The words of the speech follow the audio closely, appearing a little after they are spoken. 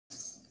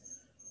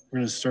We're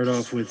going to start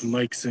off with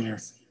Mike Singer.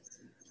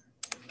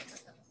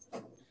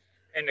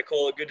 Hey,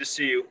 Nikola, good to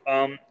see you.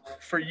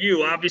 For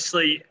you,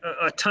 obviously,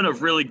 a ton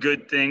of really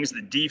good things.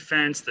 The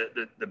defense,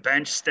 the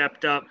bench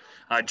stepped up.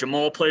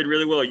 Jamal played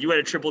really well. You had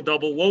a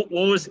triple-double. What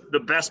was the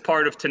best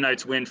part of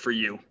tonight's win for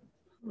you?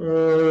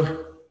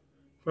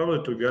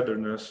 Probably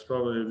togetherness.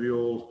 Probably we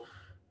all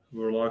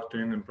were locked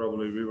in, and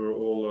probably we were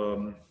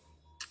all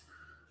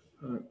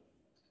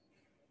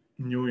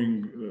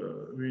knowing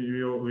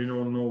we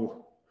don't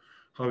know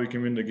how we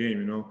can win the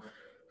game.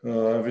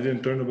 We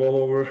didn't turn the ball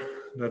over.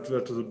 That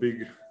was a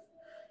big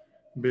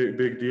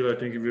deal. I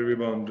think we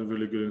rebounded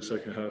really good in the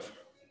second half.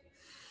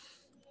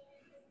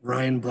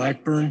 Ryan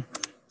Blackburn.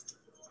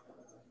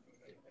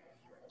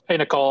 Hey,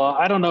 Nikola,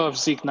 I don't know if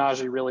Zeke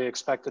Naji really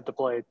expected to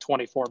play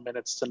 24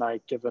 minutes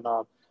tonight, given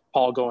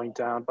Paul going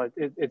down, but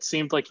it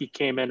seemed like he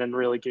came in and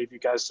really gave you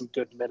guys some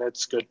good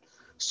minutes, good,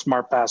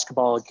 smart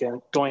basketball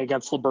again, going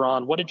against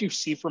LeBron. What did you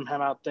see from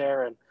him out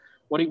there, and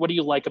what do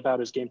you like about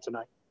his game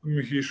tonight? I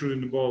mean, he's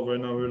shooting the ball right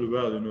now really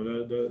well.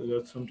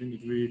 That's something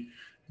that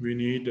we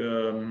need,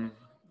 and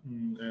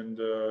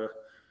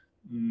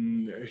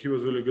he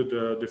was really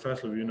good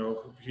defensively.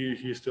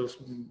 He's still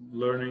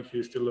learning.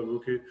 He's still a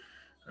rookie.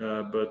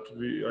 But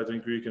I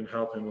think we can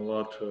help him a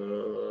lot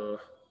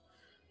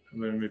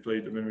when we play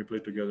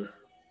together.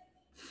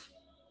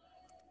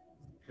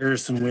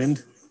 Harrison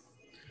Wind.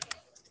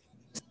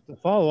 To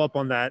follow up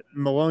on that,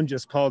 Malone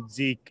just called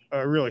Zeke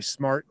a really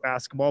smart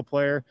basketball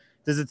player.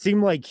 Does it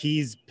seem like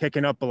he's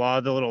picking up a lot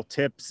of the little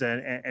tips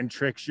and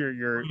tricks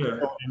you're throwing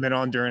him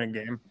on during a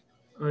game?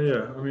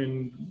 Yeah, I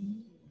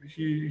mean,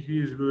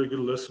 he's a really good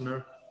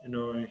listener.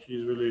 And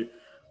he's really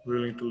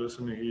willing to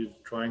listen. He's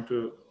trying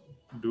to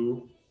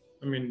do.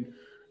 I mean,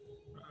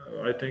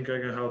 I think I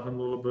can help him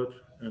a little bit.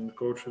 And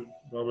coach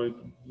probably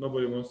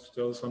nobody wants to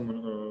tell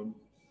someone,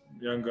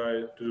 young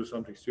guy, to do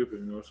something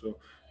stupid. So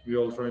we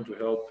all trying to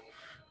help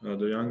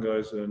the young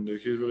guys, and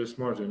he's really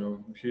smart.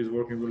 He's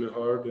working really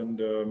hard, and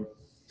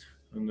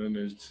then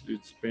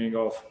it's paying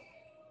off.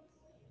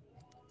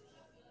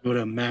 Go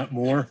to Matt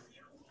Moore.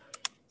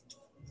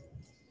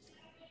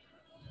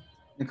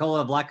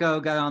 Nikola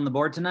Blacko got on the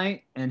board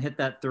tonight and hit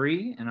that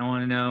three, and I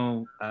want to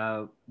know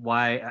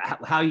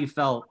how you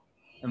felt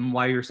and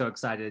why you're so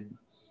excited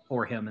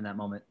for him in that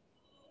moment.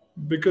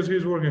 Because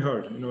he's working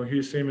hard.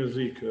 He's same as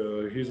Zeke.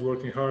 He's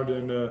working hard,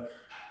 and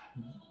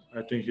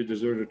I think he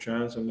deserved a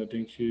chance. And I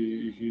think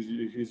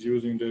he's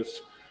using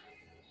this,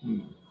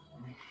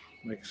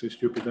 like say,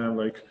 stupid time,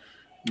 like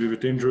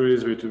with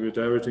injuries, with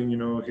everything.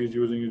 He's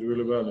using it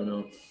really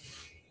well.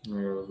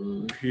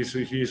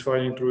 He's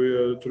fighting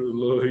through a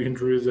lot of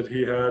injuries that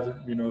he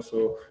had.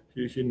 So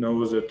he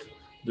knows that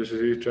this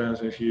is his chance,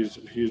 and he's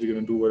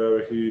gonna do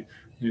whatever he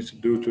needs to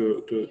do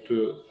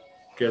to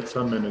get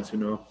some minutes.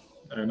 And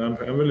I'm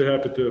really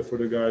happy for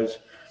the guys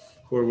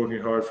who are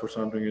working hard for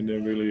something, and they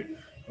really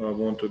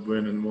want to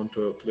win and want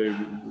to play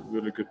a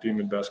really good team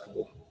in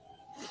basketball.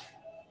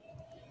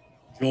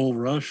 Joel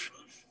Rush.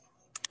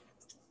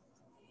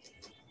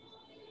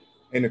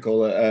 Hey,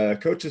 Nikola.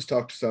 Coach has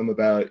talked some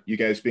about you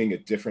guys being a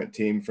different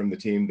team from the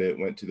team that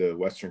went to the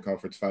Western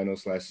Conference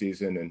Finals last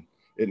season, and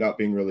it not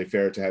being really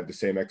fair to have the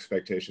same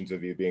expectations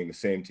of you being the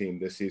same team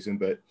this season.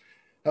 But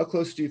how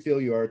close do you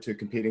feel you are to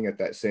competing at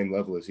that same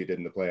level as you did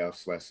in the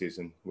playoffs last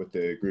season with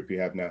the group you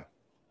have now?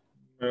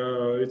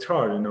 It's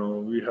hard,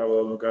 We have a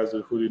lot of guys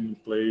who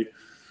didn't play,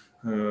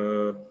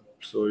 so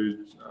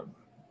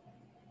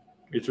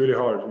it's really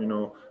hard,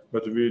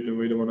 But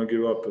we don't want to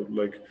give up.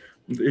 Like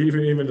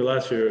even the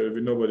last year,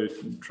 nobody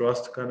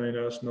trust kind of in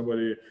us,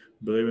 nobody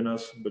believe in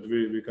us. But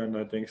we kind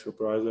of, I think,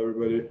 surprise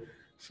everybody.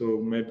 So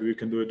maybe we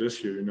can do it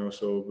this year,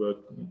 So,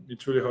 but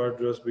it's really hard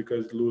just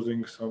because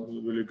losing some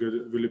really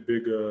good, really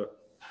big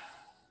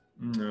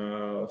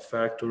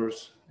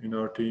factors in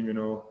our team,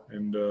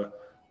 and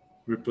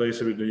replace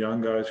it with the young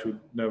guys who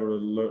never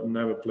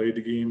played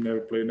the game,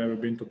 never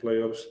been to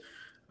playoffs.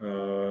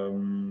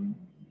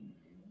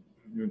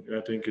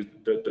 I think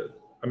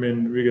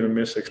we're gonna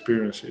miss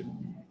experience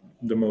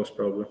the most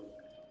probably.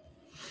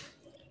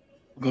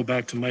 We'll go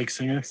back to Mike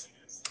Singer.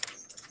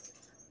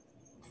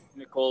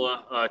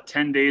 Nikola,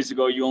 10 days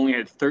ago, you only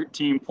had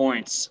 13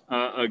 points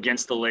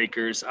against the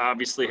Lakers.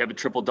 Obviously, have a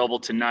triple-double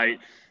tonight.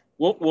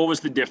 What was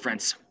the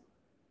difference?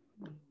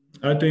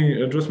 I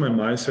think just my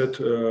mindset.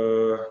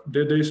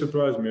 They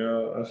surprised me.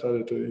 I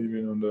said it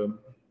even on the,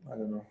 I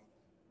don't know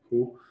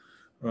who.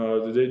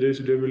 They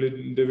really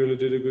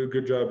did a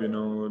good job.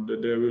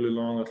 They're a really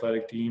long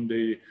athletic team.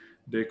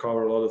 They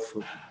cover a lot of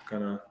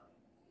kind of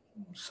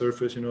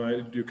surface.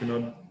 You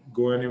cannot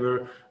go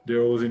anywhere.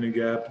 They're always in a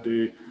gap.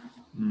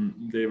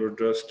 They were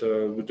just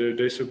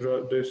they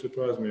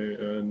surprised me,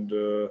 and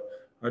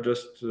I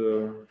just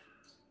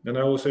and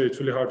I will say it's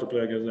really hard to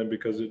play against them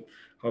because they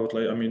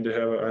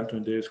have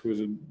Anthony Davis, who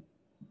is a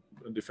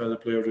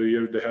defensive player of the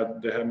year. They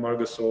had Marc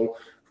Gasol,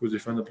 who's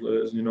defensive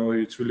players.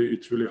 It's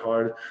really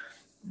hard.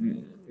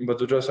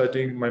 But I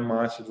think my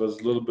mindset was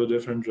a little bit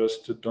different.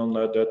 Just to don't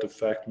let that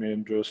affect me,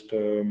 and just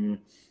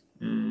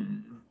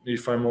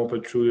if I'm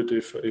open to it,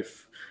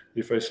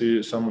 if I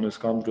see someone has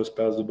come, just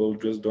pass the ball,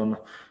 just don't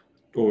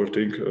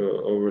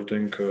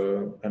overthink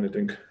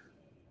anything.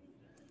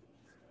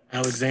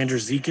 Alexander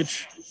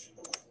Zikić.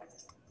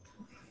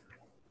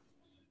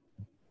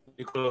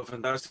 Nikola,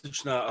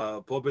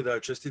 fantastična pobjeda,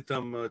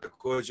 čestitam,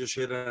 također još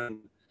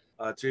jedan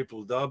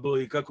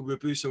triple-double i kako bi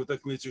opisao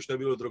utakmicu što je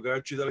bilo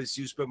drugačije, da li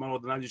si uspio malo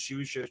da nađeš i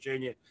više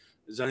rješenje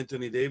za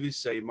Anthony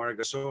Davisa i Marka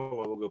Gasova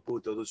ovoga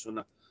puta odnosno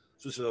na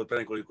susreda od pre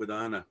nekoliko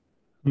dana?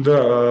 Da,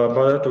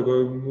 pa eto,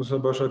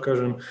 sad baš da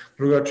kažem,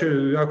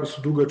 drugačije, jako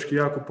su dugački,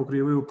 jako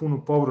pokrivaju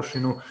punu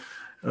površinu,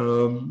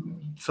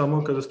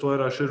 samo kada stoje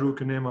raše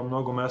ruke nema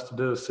mnogo mesta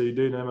gde da se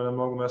ide i nema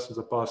mnogo mesta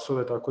za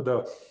pasove, tako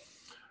da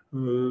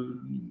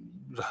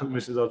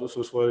mislim zato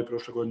su osvojili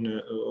prošle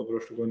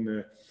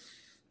godine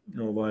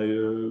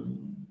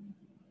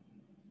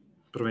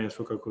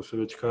prvenstvo, kako se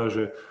već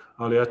kaže,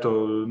 ali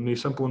eto,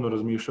 nisam puno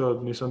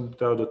razmišljao, nisam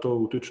teo da to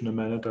utiče na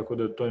mene, tako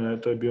da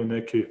to je bio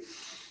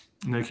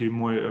neki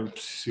moj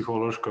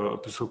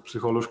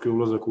psihološki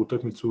ulazak u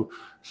utakmicu,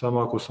 samo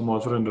ako sam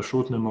otvoren da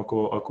šutnem,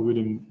 ako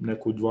vidim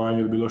neku dvajanje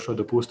ili bilo što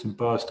da pustim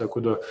pas, tako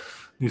da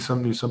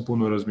nisam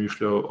puno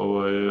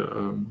razmišljao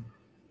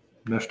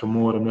nešto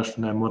moram,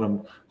 nešto ne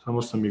moram,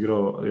 samo sam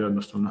igrao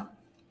jednostavno.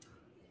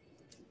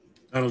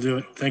 That'll do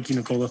it. Thank you,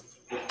 Nikola.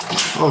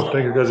 Oh,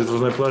 thank you guys. It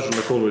was my pleasure,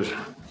 Nikola.